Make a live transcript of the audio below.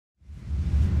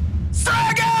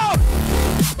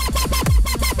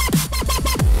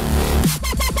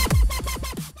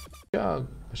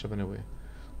aș avea nevoie?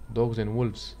 Dogs and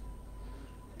wolves.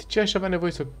 De ce aș avea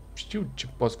nevoie să știu ce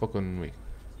pot să fac în week?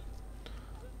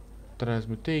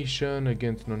 Transmutation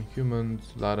against non-humans,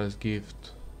 Lara's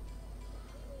gift.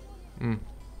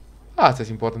 Astea sunt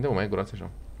importante, mai gurați așa.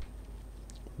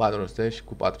 400 și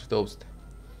cu 400.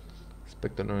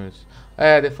 Spectre noise.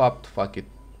 Aia de fapt, fuck it.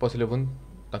 Pot să le vând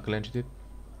dacă le-am citit?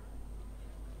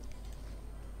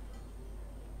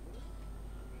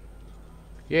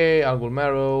 Yay, Algol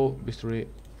Marrow, Bisturi,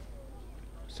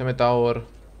 Semetower,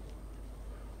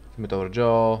 Semetower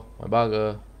Jaw, mai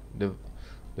bagă,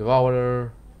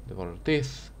 Devourer Teeth,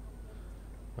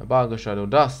 mai bagă, Shadow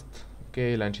Dust, ok,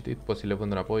 le-am citit, pot să le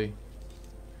vând înapoi,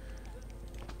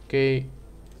 ok,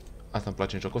 asta îmi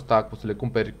place în jocul ăsta, poți să le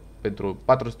cumperi pentru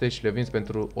 400 și le vinzi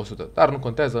pentru 100, dar nu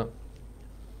contează.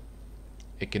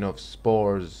 Echinopsis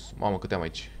Spores, mamă câte am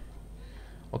aici,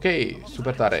 ok,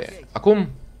 super tare, acum,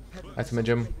 hai să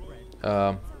mergem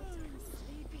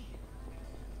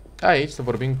aici să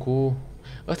vorbim cu...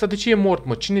 Ăsta de ce e mort,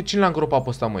 mă? Cine l-a îngropat pe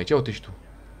ăsta, mă? Ia uite-și tu.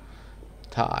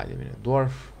 Tai de mine.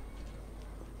 Dwarf.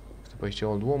 Asta pe aici e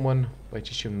Old Woman. Pe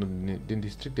aici și din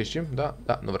district, știm? Da?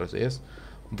 Da, nu vreau să ies.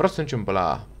 Vreau să începem pe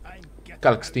la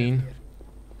Kalkstein.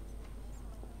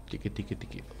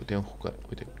 Tiki. Uite, un hooker.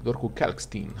 Uite, doar cu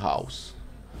Kalkstein House.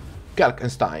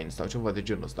 Kalkstein sau ceva de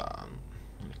genul ăsta.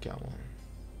 Îl cheamă.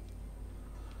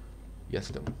 Ia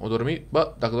să dăm. O dormi?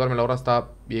 Bă, dacă doarme la ora asta,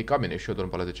 e ca mine și eu dorm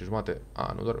pe la 10 jumate.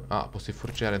 A, nu dorm. A, poți să-i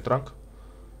furci are în trunk?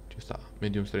 Ce ăsta?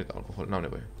 Medium straight alcohol. N-am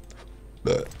nevoie.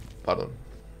 Bă, pardon.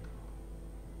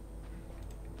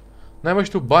 N-ai mai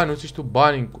știu bani, nu știu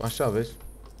bani. Așa, vezi?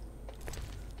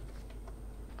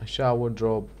 Așa,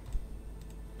 wardrobe.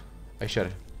 Aici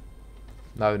are.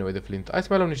 N-avem nevoie de flint. Hai să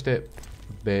mai luăm niște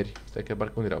beri. Stai că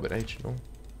parcă unde erau beri aici, nu?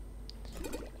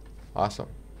 Awesome.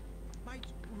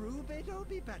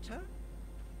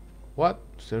 What?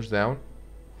 Search down?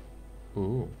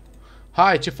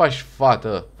 Hai, ce faci,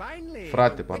 fată?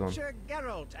 Frate, pardon.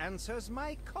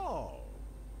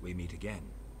 We meet again.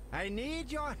 I need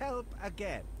your help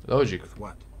again. Logic. With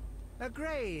what? A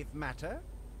grave matter.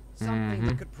 Something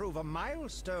that could prove a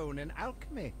milestone in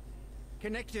alchemy.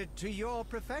 Connected to your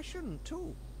profession,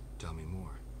 too. Tell me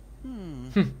more.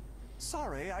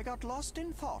 Sorry, I got lost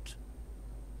in thought.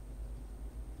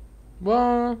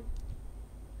 Bă.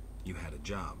 You had a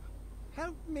job.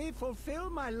 Help me fulfill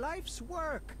my life's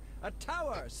work. A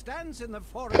tower stands in the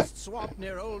forest swamp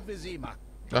near Old Vizima.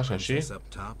 Așa și? Princess up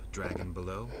top, dragon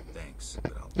below. Thanks,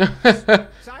 but I'll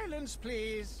Silence,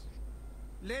 please.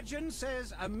 Legend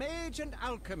says a mage and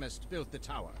alchemist built the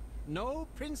tower. No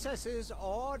princesses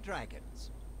or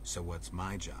dragons. So what's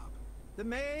my job? The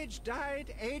mage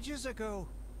died ages ago,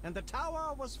 and the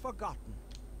tower was forgotten.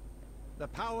 The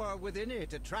power within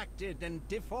it attracted and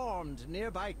deformed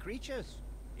nearby creatures.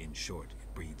 In short,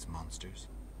 it breeds monsters.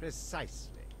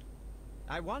 Precisely.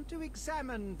 I want to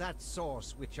examine that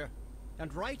source, Witcher,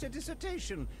 and write a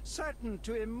dissertation certain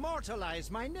to immortalize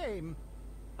my name.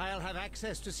 I'll have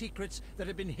access to secrets that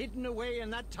have been hidden away in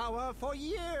that tower for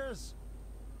years.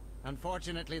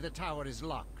 Unfortunately, the tower is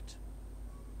locked.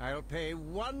 I'll pay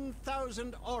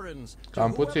 1,000 orens to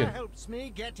whoever helps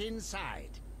me get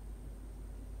inside.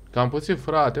 Cam puțin,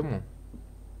 frate, mă.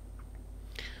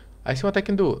 I see what I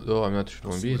can do. Though I'm not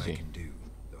sure I'm busy.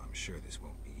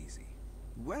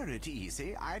 Were it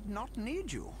easy, I'd not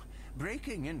need you.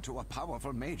 Breaking into a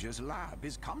powerful mage's lab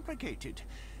is complicated.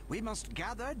 We must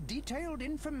gather detailed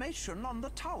information on the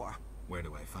tower. Where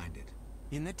do I find it?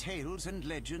 In the tales and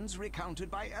legends recounted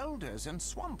by elders and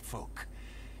swamp folk.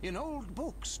 In old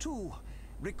books, too.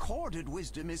 Recorded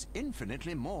wisdom is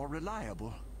infinitely more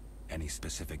reliable. Any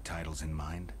specific titles in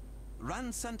mind?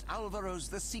 Ransant Alvaro's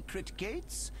The Secret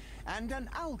Gates and an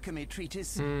alchemy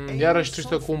treatise. Iarăși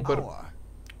trebuie să cumpăr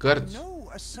cărți. I know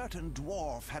a certain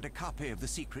dwarf had a copy of The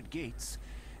Secret Gates.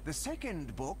 The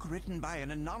second book, written by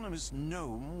an anonymous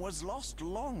gnome, was lost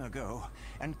long ago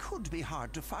and could be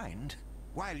hard to find.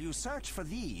 While you search for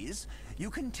these, you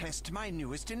can test my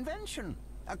newest invention,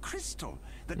 a crystal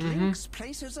that links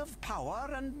places of power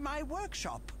and my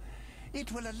workshop.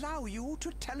 It will allow you to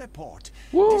teleport.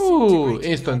 Woo!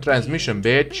 Instant transmission,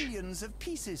 bitch.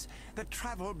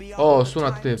 Oh, sună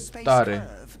atât de tare.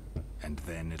 And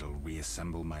then it'll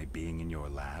reassemble my being in your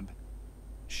lab?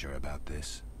 Sure about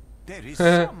this? There is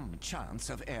some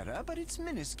chance of error, but it's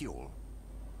minuscule.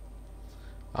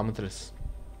 Am înțeles.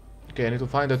 Okay, I need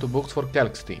to find the two books for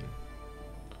Kalkstein.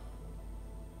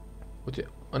 Uite,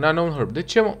 an unknown herb. De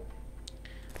ce, mă?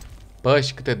 Bă,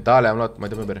 și câte dale am luat. Mai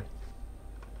dă-mi bere.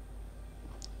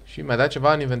 Și mi-a dat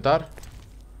ceva în inventar?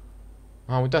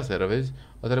 Am uitat să vezi?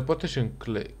 A teleportation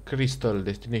crystal,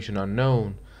 destination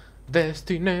unknown.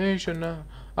 Destination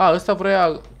A, ăsta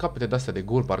vrea capete de-astea de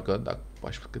gul, parcă, dar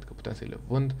aș cred că puteam să-i le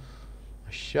vând.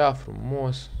 Așa,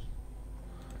 frumos.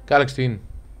 Kalkstein.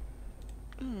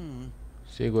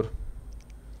 Sigur.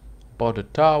 About the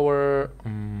tower.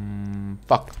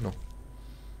 Fuck, nu.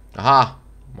 Aha!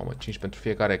 Mamă, 5 pentru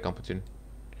fiecare, cam puțin.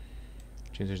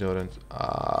 50 de ore.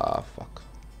 Ah, fuck.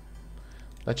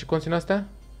 Dar ce conțin astea?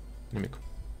 Nimic.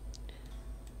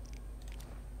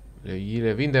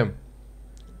 Le vindem.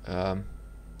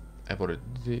 I've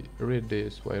already read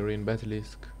this. Why read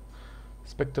Basilisk?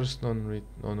 Specters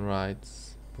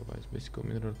non-rights provides basic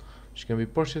mineral which can be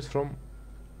purchased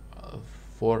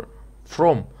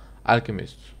from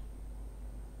alchemists.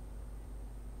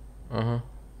 Aha,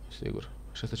 sigur.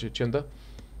 Și asta ce îmi dă?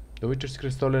 The Witcher's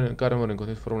Crystal în care mă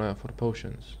contain formula for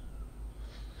potions.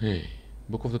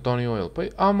 Book of the Tony Oil.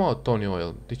 Păi am Tony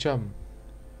Oil. De ce am?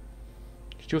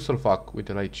 Știu să-l fac.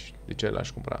 Uite-l aici. De ce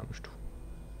l-aș cumpăra? Nu știu.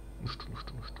 Nu știu.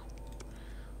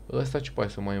 Ăsta ce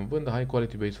poate să mai îmi vândă? High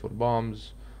quality base for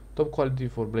bombs. Top quality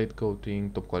for blade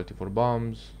coating. Top quality for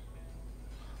bombs.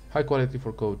 High quality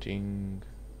for coating.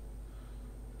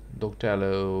 Dog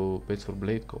tallow. Base for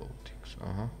blade coatings.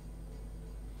 Aha.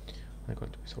 High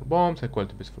quality base for bombs. High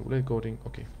quality base for blade coating.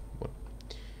 Ok. Bun.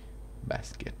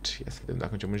 Basket. Ia să vedem dacă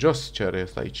mergem în jos. Ce are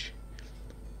ăsta aici?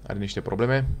 Are niște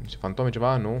probleme? Niște fantome,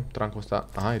 ceva? Nu. Trancul ăsta.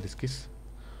 Aha, e deschis.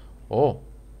 Oh.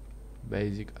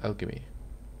 Basic alchemy.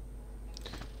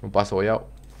 Nu pasă să o iau.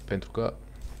 Pentru că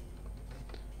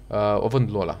o vând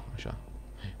lui ăla. Așa.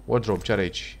 Wardrobe, ce are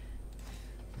aici?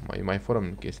 Mai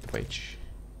fărăm chestii pe aici.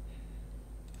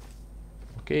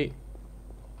 Ok.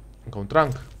 Încă un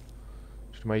trunk.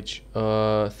 Și mai aici.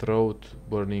 Throat,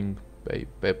 burning,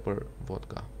 pepper,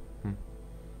 vodka.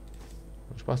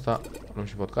 Și pe asta. Luăm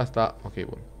și vodka asta. Ok,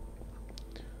 bun.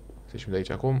 Să ieșim de aici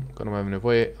acum. Că nu mai avem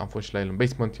nevoie. Am fost și la el în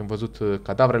basement. I-am văzut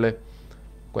cadavrele.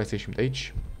 Cu aia să ieșim de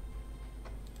aici.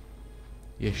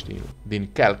 Ești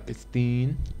din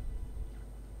Kalkstein.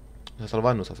 S-a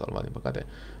salvat? Nu s-a salvat, din păcate.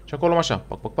 Și acolo așa,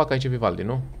 pac, aici e Vivaldi,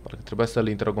 nu? Parcă trebuia să-l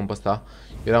interogăm pe ăsta.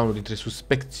 Era unul dintre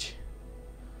suspecți.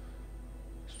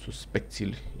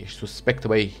 Suspecții. Ești suspect,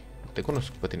 băi. Te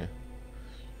cunosc pe tine.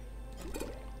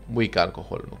 Buică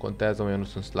alcohol, nu contează, eu nu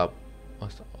sunt slab.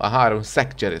 Asta. Aha, are un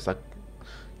sac, cere, sac.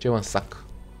 Ce mă, în sac?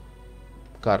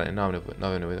 Carne,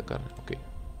 n-avem nevoie de carne, ok.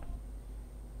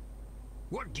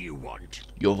 What do you want?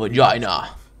 Your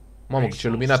vagina! Mamă, ce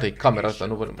luminată e camera asta,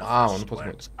 nu văd. Ah, nu pot să mă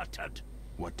uit.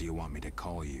 What do you want me to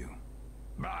call you?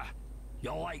 Bah,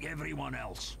 you're like everyone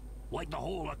else. Like the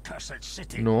whole accursed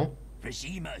city. Nu?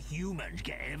 Vizima humans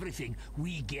get everything,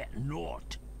 we get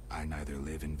naught. I neither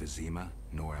live in Vizima,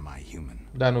 nor am I human.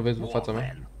 Da, nu vezi What fața mea?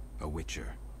 then? A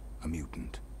witcher. A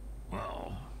mutant.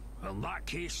 Well, in that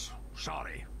case,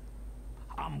 sorry.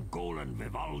 I'm Golan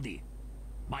Vivaldi.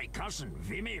 My cousin,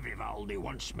 Vimy Vivaldi,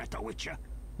 once met a witcher.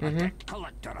 A debt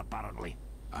collector, apparently.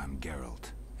 I'm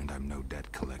Geralt, and I'm no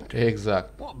debt collector.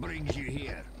 Exact. What brings you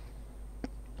here?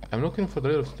 I'm looking for the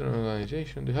leader of the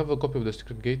organization. Do you have a copy of the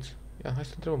secret gates? Ia, hai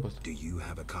să întrebăm pe ăsta. Do you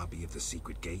have a copy of the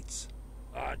secret gates?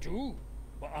 I do,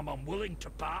 but I'm unwilling to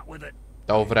part with it.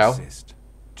 Da, o vreau. Insist.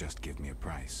 Just give me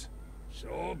a price. So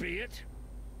be it.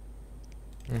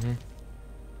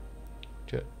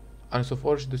 Ce? Ans of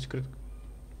War și The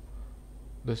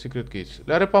Secret Gates.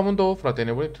 Le are pe amândouă, frate, e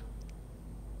nebunit.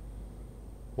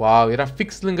 Wow, era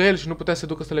fix lângă el și nu putea să se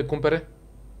ducă să le cumpere.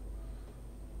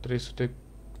 300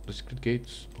 The Secret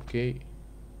Gates, ok.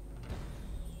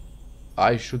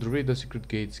 I should read The Secret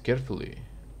Gates carefully.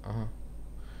 Aha.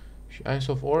 Și Ans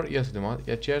of War, ia să vedem,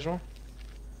 e aceeași, mă?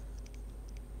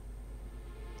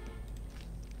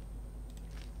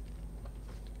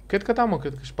 Cred că da, mă,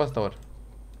 cred că și pe asta ori.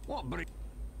 What brings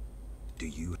Do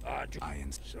you? I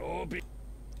insist. so be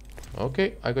Ok,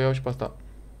 hai că iau și pe asta.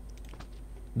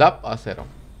 Da, asta era.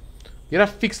 Era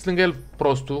fix lângă el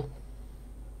prostul.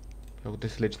 Eu trebuie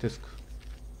să le citesc.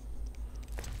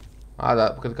 A, da,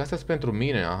 cred că astea sunt pentru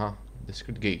mine, aha. The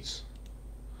Secret Gates.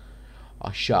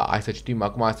 Așa, hai să citim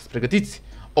acum, sunteți pregătiți?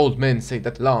 Old men say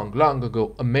that long, long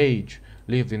ago a mage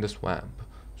lived in the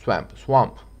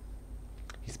swamp.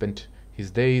 He spent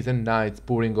his days and nights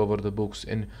poring over the books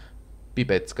and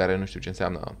pipettes, care nu știu ce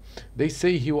înseamnă. They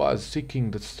say he was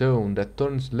seeking the stone that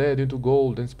turns lead into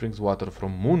gold and springs water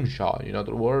from moonshine. In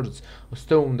other words, a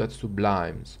stone that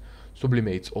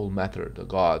sublimates all matter. The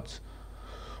gods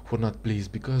were not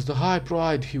pleased because the high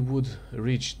pride he would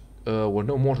reach where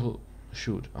no mortal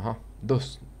should.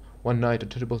 Thus, one night a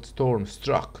terrible storm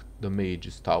struck the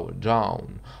mage's tower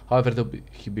down. However,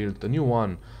 he built a new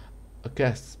one, a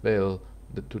cast spell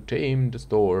to tame the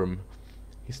storm.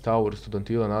 His tower stood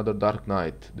until another dark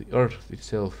night. The earth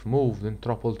itself moved and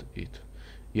toppled it.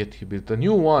 Yet he built a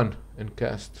new one and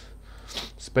cast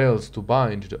spells to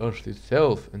bind the earth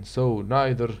itself, and so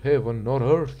neither heaven nor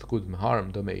earth could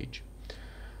harm the mage.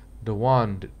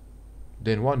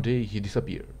 Then one day he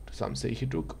disappeared. Some say he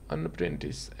took an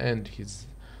apprentice, and he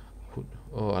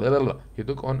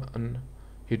took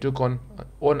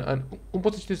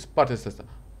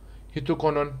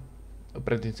on an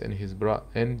apprentice, and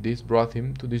this brought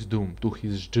him to his doom.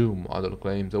 Other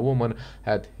claims a woman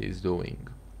had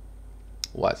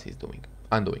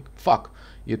undoing. Fuck.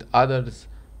 Yet others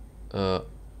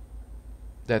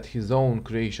that his own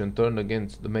creation turned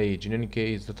against the mage. In any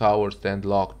case, the tower stands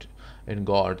locked and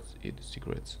guards its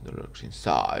secrets that lurks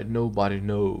inside. Nobody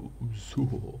knows.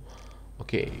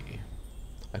 Okay.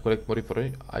 I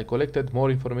collected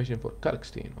more information for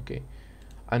Kalkstein. Okay.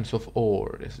 Ants of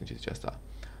ore. Este asta.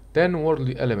 10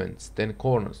 worldly elements, 10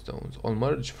 cornerstones, all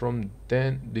merge from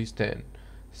these 10.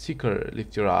 Seeker,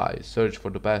 lift your eyes, search for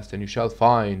the past, and you shall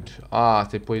find.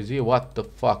 Asta e poezie? What the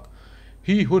fuck?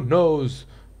 He who knows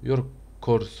your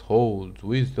course holds,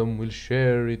 wisdom will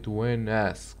share it when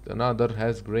asked. Another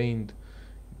has gained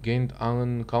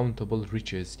uncountable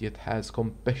riches, yet has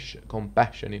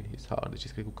compassion in his heart. Deci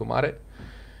scrie cu cămare.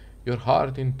 Your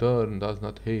heart in turn does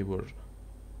not harbor.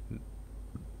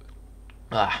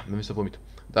 Mi-am să vomit.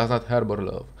 Does not harbor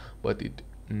love, but it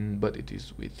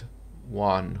is with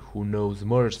one who knows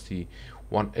mercy,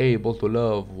 one able to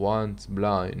love once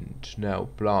blind. Now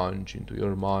plunge into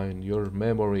your mind, your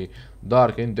memory,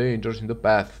 dark and dangerous in the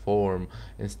path form,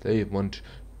 enslavement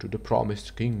to the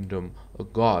promised kingdom, a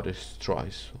goddess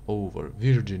thrice over,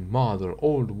 virgin, mother,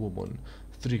 old woman,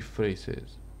 3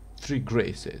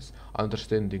 graces,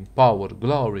 understanding, power,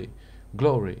 glory,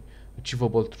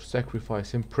 achievable through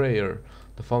sacrifice and prayer.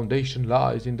 The foundation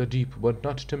lies in the deep, but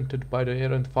not tempted by the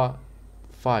errant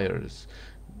fires.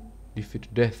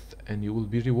 Defeat death, and you will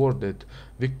be rewarded.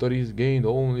 Victory is gained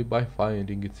only by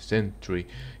finding its entry.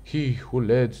 He who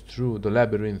leads through the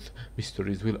labyrinth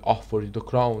mysteries will offer you the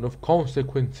crown of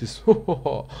consequences.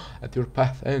 At your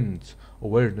path ends,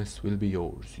 awareness will be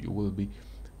yours. You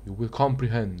will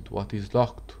comprehend what is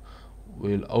locked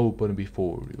will open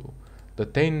before you. The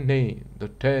 10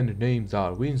 names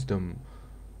are wisdom,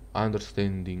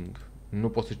 understanding, nu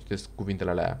pot să citesc cuvintele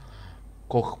alea,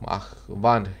 Kochmach,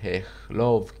 Vanhech,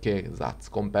 Love, Kezatz,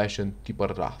 Compassion, Tipper,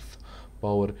 Wrath,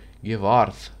 Power,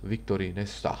 Gevarth, Victory,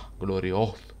 Nesta, Glory,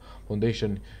 Oath,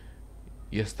 Foundation,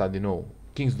 Esta din nou,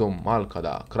 Kingdom,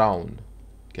 Malkada, Crown,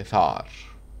 Kethar.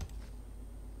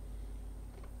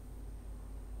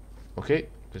 Ok,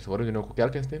 trebuie să vorbim din nou cu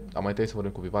Kalkstein, dar mai trebuie să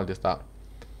vorbim cu Vivaldi ăsta.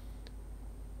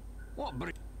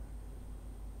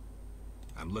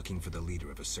 I'm looking for the leader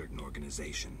of a certain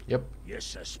organization. Yep. You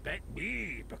suspect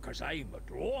me because I'm a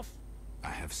dwarf?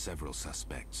 I have several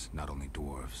suspects, not only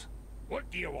dwarves. What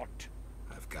do you want?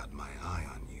 I've got my eye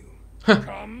on you.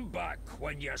 Come back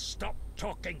when you stop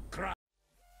talking crap.